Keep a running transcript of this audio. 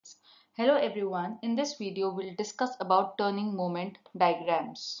Hello everyone, in this video we'll discuss about turning moment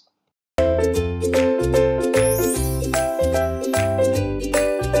diagrams.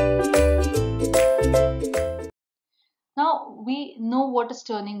 Now we know what is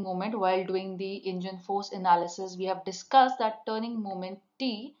turning moment while doing the engine force analysis. We have discussed that turning moment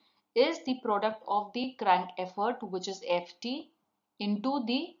T is the product of the crank effort, which is Ft, into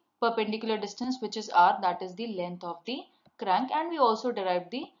the perpendicular distance, which is R, that is the length of the crank, and we also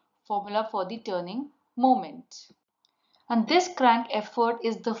derived the formula for the turning moment. And this crank effort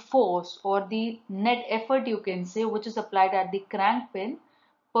is the force or the net effort, you can say, which is applied at the crank pin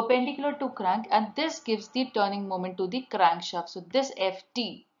perpendicular to crank, and this gives the turning moment to the crankshaft. So this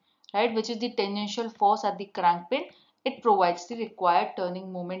Ft, right, which is the tangential force at the crank pin, it provides the required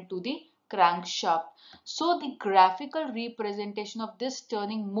turning moment to the crankshaft. So the graphical representation of this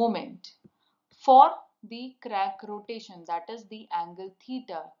turning moment for the crank rotation, that is the angle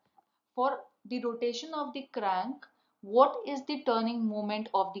theta. For the rotation of the crank, what is the turning moment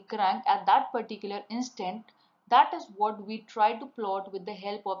of the crank at that particular instant? That is what we try to plot with the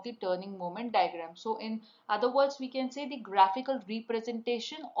help of the turning moment diagram. So in other words, we can say the graphical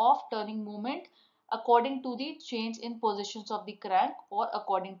representation of turning moment according to the change in positions of the crank or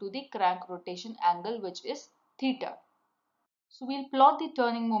according to the crank rotation angle, which is theta. So we'll plot the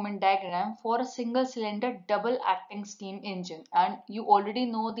turning moment diagram for a single cylinder double acting steam engine, and you already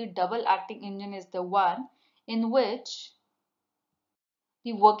know the double acting engine is the one in which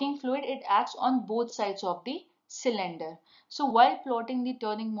the working fluid, it acts on both sides of the cylinder. So while plotting the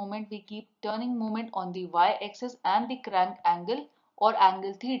turning moment, we keep turning moment on the y-axis and the crank angle or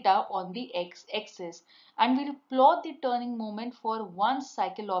angle theta on the x-axis, and we'll plot the turning moment for one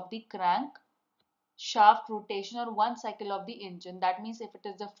cycle of the crank shaft rotation or one cycle of the engine. That means if it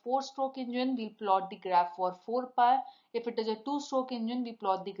is a 4-stroke engine, we'll plot the graph for 4 pi. If it is a 2-stroke engine, we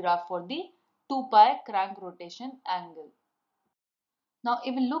plot the graph for the 2 pi crank rotation angle. Now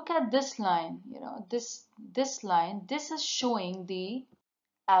if we look at this line, this line, this is showing the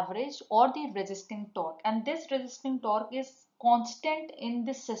average or the resisting torque, and this resisting torque is constant in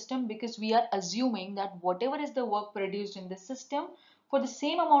this system because we are assuming that whatever is the work produced in the system, for the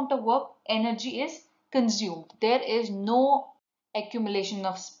same amount of work energy is consumed. There is no accumulation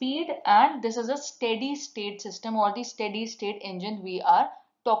of speed, and this is a steady state system or the steady state engine we are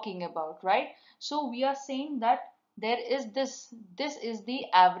talking about, right? So we are saying that there is this is the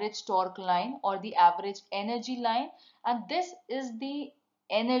average torque line or the average energy line, and this is the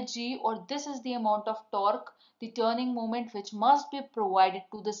energy or this is the amount of torque, the turning moment, which must be provided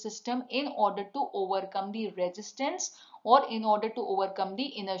to the system in order to overcome the resistance or in order to overcome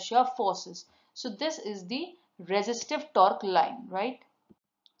the inertia forces. So this is the resistive torque line, right?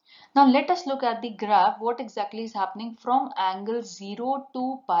 Now let us look at the graph, what exactly is happening from angle 0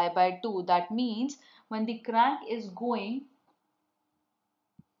 to pi by 2. That means when the crank is going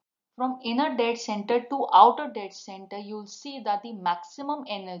from inner dead center to outer dead center, you'll see that the maximum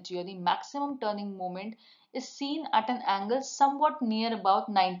energy or the maximum turning moment is seen at an angle somewhat near about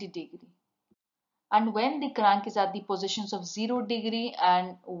 90 degree. And when the crank is at the positions of 0 degree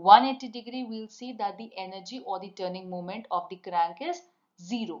and 180 degree, we'll see that the energy or the turning moment of the crank is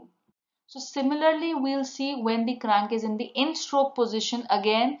 0. So similarly, we'll see when the crank is in the in-stroke position,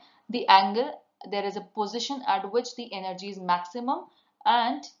 again the angle, there is a position at which the energy is maximum,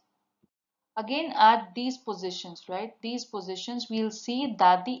 and again at these positions, right, these positions, we'll see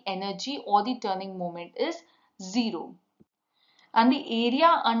that the energy or the turning moment is 0. And the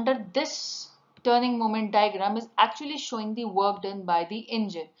area under this turning moment diagram is actually showing the work done by the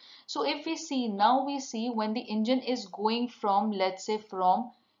engine. So if we see, now we see when the engine is going from, let's say, from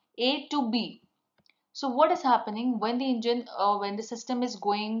A to B. So what is happening when the engine, when the system is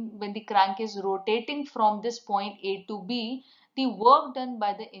going, when the crank is rotating from this point A to B, the work done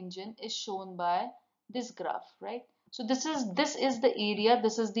by the engine is shown by this graph, right? So this is the area,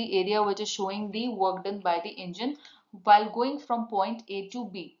 this is the area which is showing the work done by the engine while going from point A to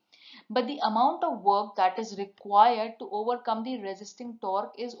B. But the amount of work that is required to overcome the resisting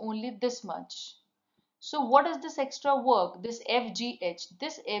torque is only this much. So what is this extra work? This FGH.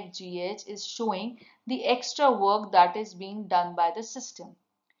 This FGH is showing the extra work that is being done by the system.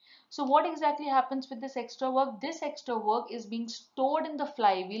 So what exactly happens with this extra work? This extra work is being stored in the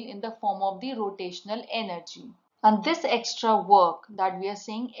flywheel in the form of the rotational energy. And this extra work that we are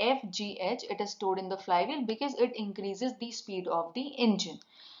saying FGH, it is stored in the flywheel because it increases the speed of the engine.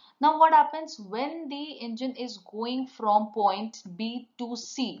 Now what happens when the engine is going from point B to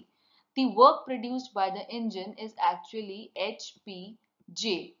C? The work produced by the engine is actually HP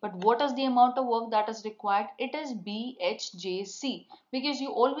J. But what is the amount of work that is required? It is BHJC, because you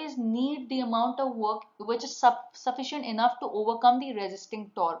always need the amount of work which is sufficient enough to overcome the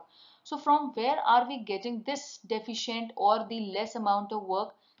resisting torque. So from where are we getting this deficient or the less amount of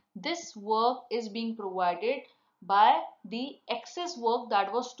work? This work is being provided by the excess work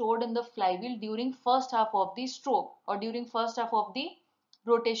that was stored in the flywheel during first half of the stroke or during first half of the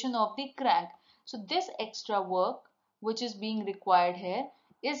rotation of the crank. So this extra work which is being required here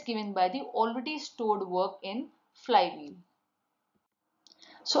is given by the already stored work in flywheel.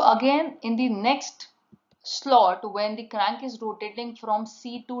 So again, in the next slot, when the crank is rotating from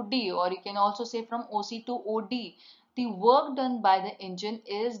C to D, or you can also say from OC to OD, the work done by the engine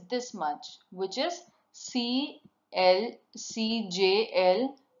is this much, which is CL,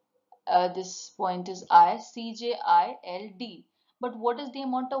 CJL, this point is I, CJILD. But what is the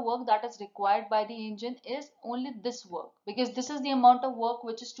amount of work that is required by the engine is only this work, because this is the amount of work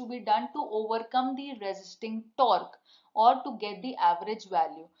which is to be done to overcome the resisting torque or to get the average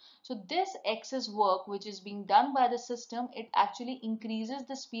value. So this excess work which is being done by the system, it actually increases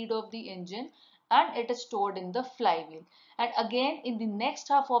the speed of the engine and it is stored in the flywheel. And again, in the next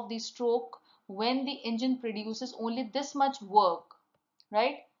half of the stroke, when the engine produces only this much work,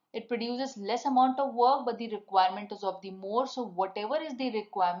 right, it produces less amount of work, but the requirement is of the more. So whatever is the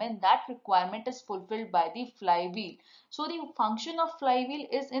requirement, that requirement is fulfilled by the flywheel. So the function of flywheel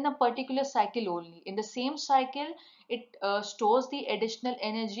is in a particular cycle only. In the same cycle, it stores the additional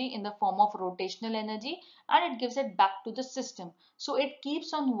energy in the form of rotational energy and it gives it back to the system. So it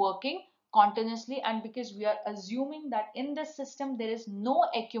keeps on working continuously, and because we are assuming that in this system there is no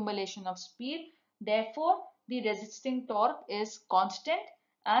accumulation of speed, therefore the resisting torque is constant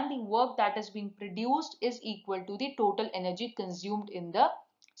and the work that is being produced is equal to the total energy consumed in the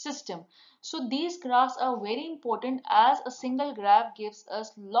system. So these graphs are very important, as a single graph gives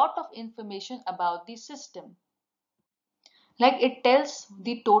us lot of information about the system. Like it tells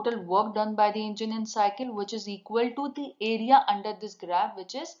the total work done by the engine in cycle, which is equal to the area under this graph,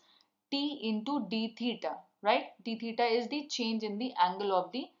 which is T into d theta, right? D theta is the change in the angle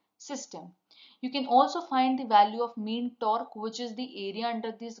of the system. You can also find the value of mean torque, which is the area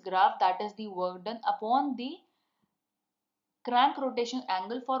under this graph, that is the work done upon the crank rotation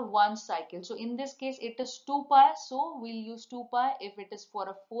angle for one cycle. So in this case it is 2 pi, so we'll use 2 pi. If it is for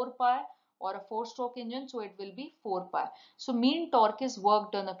a 4 pi or a 4-stroke engine, so it will be 4 pi. So mean torque is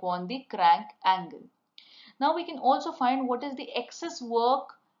work done upon the crank angle. Now we can also find what is the excess work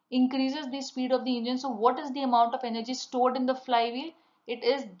increases the speed of the engine. So what is the amount of energy stored in the flywheel? It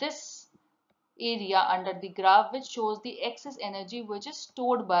is this area under the graph, which shows the excess energy which is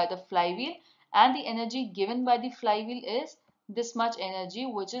stored by the flywheel, and the energy given by the flywheel is this much energy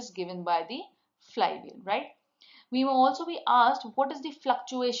which is given by the flywheel, right? We will also be asked what is the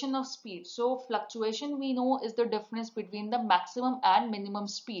fluctuation of speed. So fluctuation, we know, is the difference between the maximum and minimum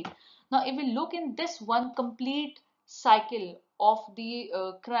speed. Now if we look in this one complete cycle of the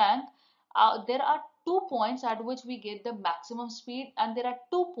crank, there are 2 points at which we get the maximum speed and there are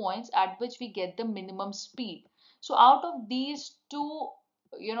 2 points at which we get the minimum speed. So out of these two,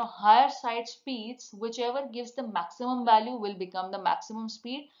 higher side speeds, whichever gives the maximum value will become the maximum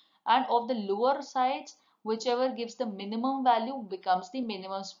speed, and of the lower sides, whichever gives the minimum value becomes the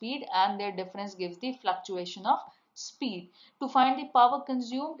minimum speed, and their difference gives the fluctuation of speed. To find the power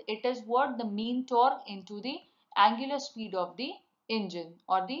consumed, it is what the mean torque into the angular speed of the engine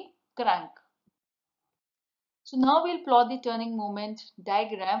or the crank. So now we'll plot the turning moment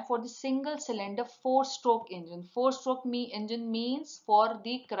diagram for the single cylinder 4-stroke engine. 4-stroke engine means for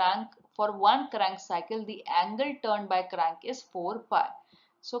the crank, for one crank cycle, the angle turned by crank is 4 pi.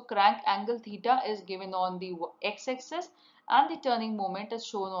 So crank angle theta is given on the x-axis and the turning moment is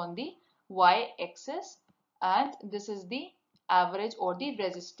shown on the y-axis, and this is the average or the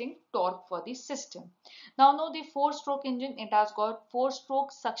resisting torque for the system. Now know the 4-stroke engine, it has got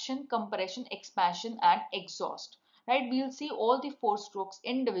 4-stroke suction, compression, expansion and exhaust. Right, we'll see all the 4 strokes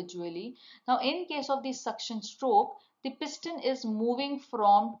individually. Now in case of the suction stroke, the piston is moving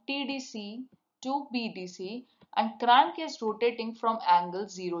from TDC to BDC and crank is rotating from angle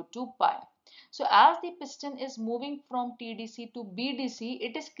 0 to pi. So as the piston is moving from TDC to BDC,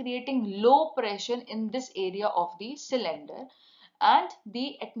 it is creating low pressure in this area of the cylinder, and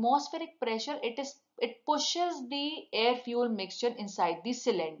the atmospheric pressure, it pushes the air fuel mixture inside the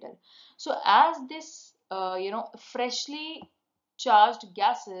cylinder. So as this freshly charged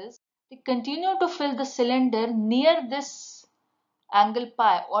gases, they continue to fill the cylinder near this angle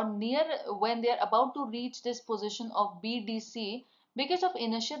pi, or near when they are about to reach this position of BDC, Because of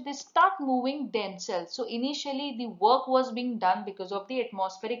inertia, they start moving themselves. So initially the work was being done because of the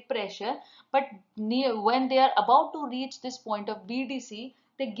atmospheric pressure, but when they are about to reach this point of BDC,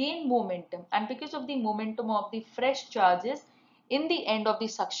 they gain momentum, and because of the momentum of the fresh charges in the end of the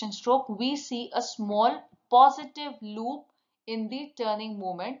suction stroke, we see a small positive loop in the turning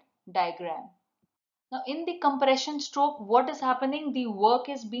moment diagram. Now, in the compression stroke, what is happening? The work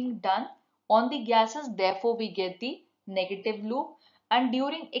is being done on the gases, therefore we get the negative loop. And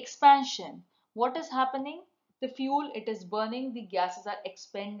during expansion, what is happening? The fuel, it is burning, the gases are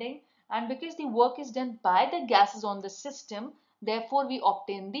expanding, and because the work is done by the gases on the system, therefore we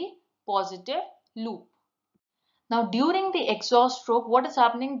obtain the positive loop. Now, during the exhaust stroke, what is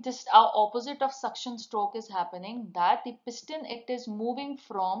happening? This our opposite of suction stroke is happening, that the piston, it is moving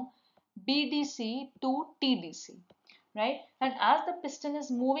from BDC to TDC, right? And as the piston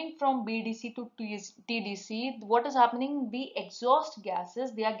is moving from BDC to TDC, what is happening? The exhaust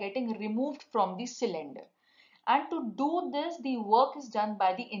gases, they are getting removed from the cylinder. And to do this, the work is done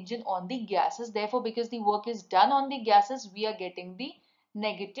by the engine on the gases. Therefore, because the work is done on the gases, we are getting the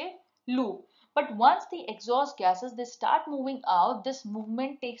negative loop. But once the exhaust gases, they start moving out, this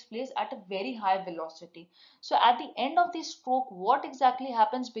movement takes place at a very high velocity. So at the end of the stroke, what exactly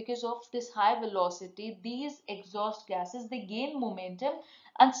happens? Because of this high velocity, these exhaust gases, they gain momentum,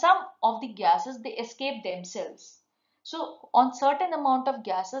 and some of the gases, they escape themselves. So on certain amount of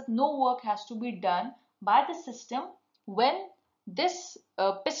gases, no work has to be done by the system when this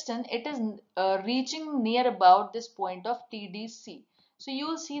piston, it is reaching near about this point of TDC. So you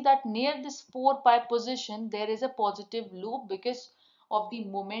will see that near this 4 pi position, there is a positive loop because of the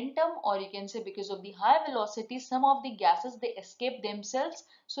momentum, or you can say because of the high velocity, some of the gases, they escape themselves.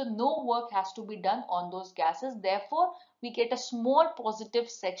 So no work has to be done on those gases. Therefore, we get a small positive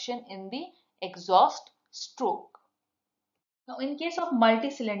section in the exhaust stroke. Now, in case of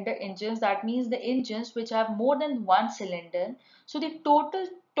multi-cylinder engines, that means the engines which have more than one cylinder, so the total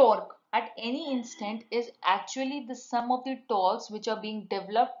torque at any instant is actually the sum of the torques which are being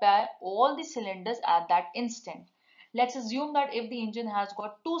developed by all the cylinders at that instant. Let's assume that if the engine has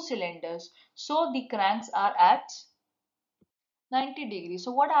got two cylinders, so the cranks are at 90 degrees.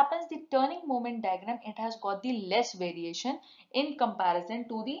 So what happens? The turning moment diagram, it has got the less variation in comparison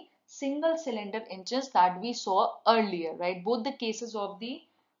to the single cylinder engines that we saw earlier, right? Both the cases of the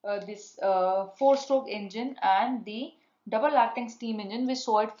this four-stroke engine and the double acting steam engine, we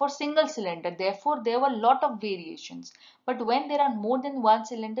saw it for single cylinder. Therefore, there were a lot of variations. But when there are more than one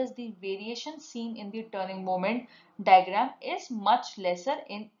cylinders, the variation seen in the turning moment diagram is much lesser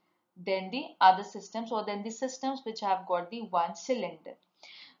in than the other systems, or than the systems which have got the one cylinder.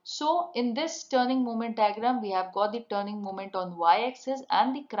 So in this turning moment diagram, we have got the turning moment on y-axis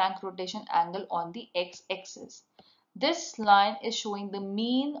and the crank rotation angle on the x-axis. This line is showing the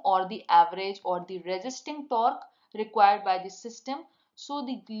mean or the average or the resisting torque required by the system. So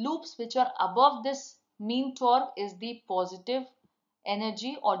the loops which are above this mean torque is the positive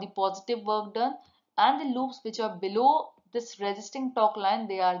energy or the positive work done, and the loops which are below this resisting torque line,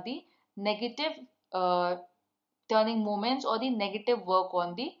 they are the negative turning moments or the negative work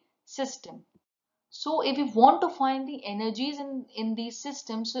on the system. So if we want to find the energies in these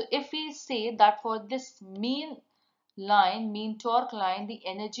systems, so if we say that for this mean torque line, the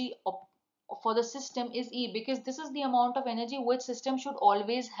energy for the system is E, because this is the amount of energy which system should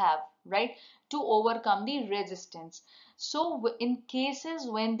always have, right, to overcome the resistance. So in cases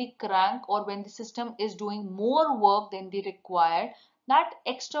when the crank or when the system is doing more work than the required, that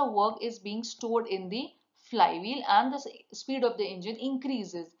extra work is being stored in the flywheel and the speed of the engine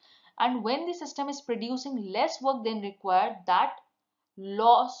increases. And when the system is producing less work than required, that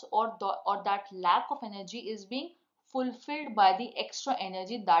loss or that lack of energy is being fulfilled by the extra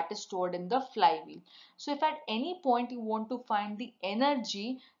energy that is stored in the flywheel. So if at any point you want to find the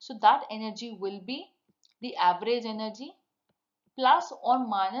energy, so that energy will be the average energy plus or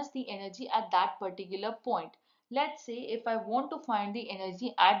minus the energy at that particular point. Let's say if I want to find the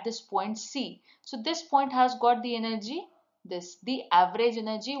energy at this point C. So this point has got the energy, the average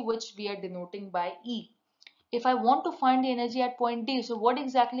energy, which we are denoting by E. If I want to find the energy at point D, so what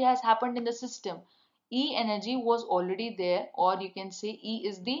exactly has happened in the system? E energy was already there, or you can say E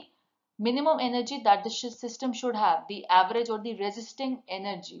is the minimum energy that the system should have, the average or the resisting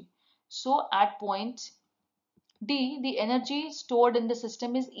energy. So at point D, the energy stored in the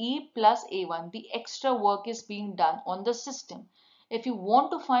system is E plus A1. The extra work is being done on the system. If you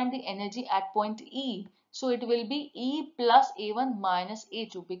want to find the energy at point E, so it will be E plus A1 minus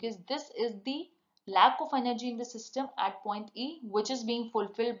A2, because this is the lack of energy in the system at point E, which is being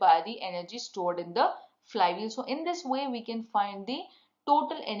fulfilled by the energy stored in the flywheel. So in this way we can find the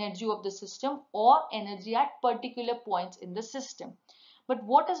total energy of the system or energy at particular points in the system. But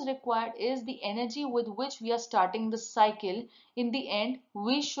what is required is the energy with which we are starting the cycle. In the end,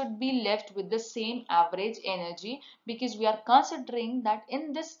 we should be left with the same average energy, because we are considering that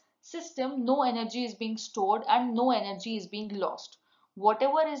in this system no energy is being stored and no energy is being lost.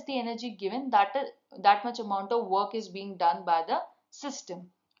 Whatever is the energy given, that much amount of work is being done by the system,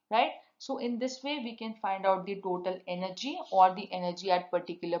 right? So in this way we can find out the total energy or the energy at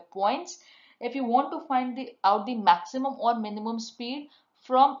particular points. If you want to find out the maximum or minimum speed,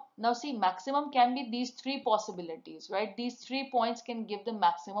 from now, see, maximum can be these three possibilities, right? These 3 points can give the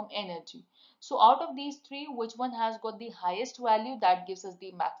maximum energy. So out of these three, which one has got the highest value, that gives us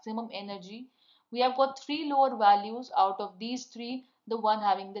the maximum energy. We have got three lower values. Out of these three, the one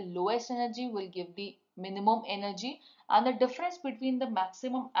having the lowest energy will give the minimum energy, and the difference between the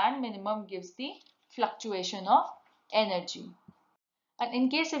maximum and minimum gives the fluctuation of energy. And in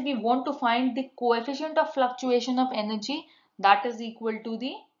case if we want to find the coefficient of fluctuation of energy, that is equal to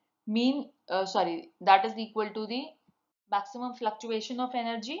the that is equal to the maximum fluctuation of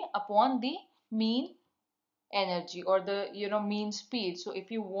energy upon the mean energy, or the mean speed. So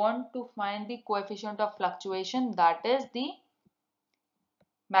if you want to find the coefficient of fluctuation, that is the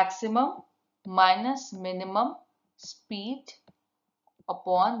maximum minus minimum speed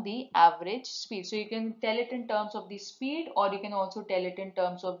upon the average speed. So you can tell it in terms of the speed, or you can also tell it in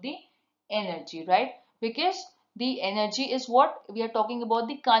terms of the energy, right? Because the energy is what we are talking about,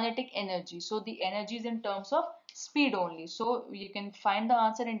 the kinetic energy. So the energy is in terms of speed only. So you can find the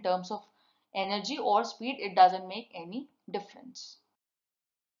answer in terms of energy or speed. It doesn't make any difference.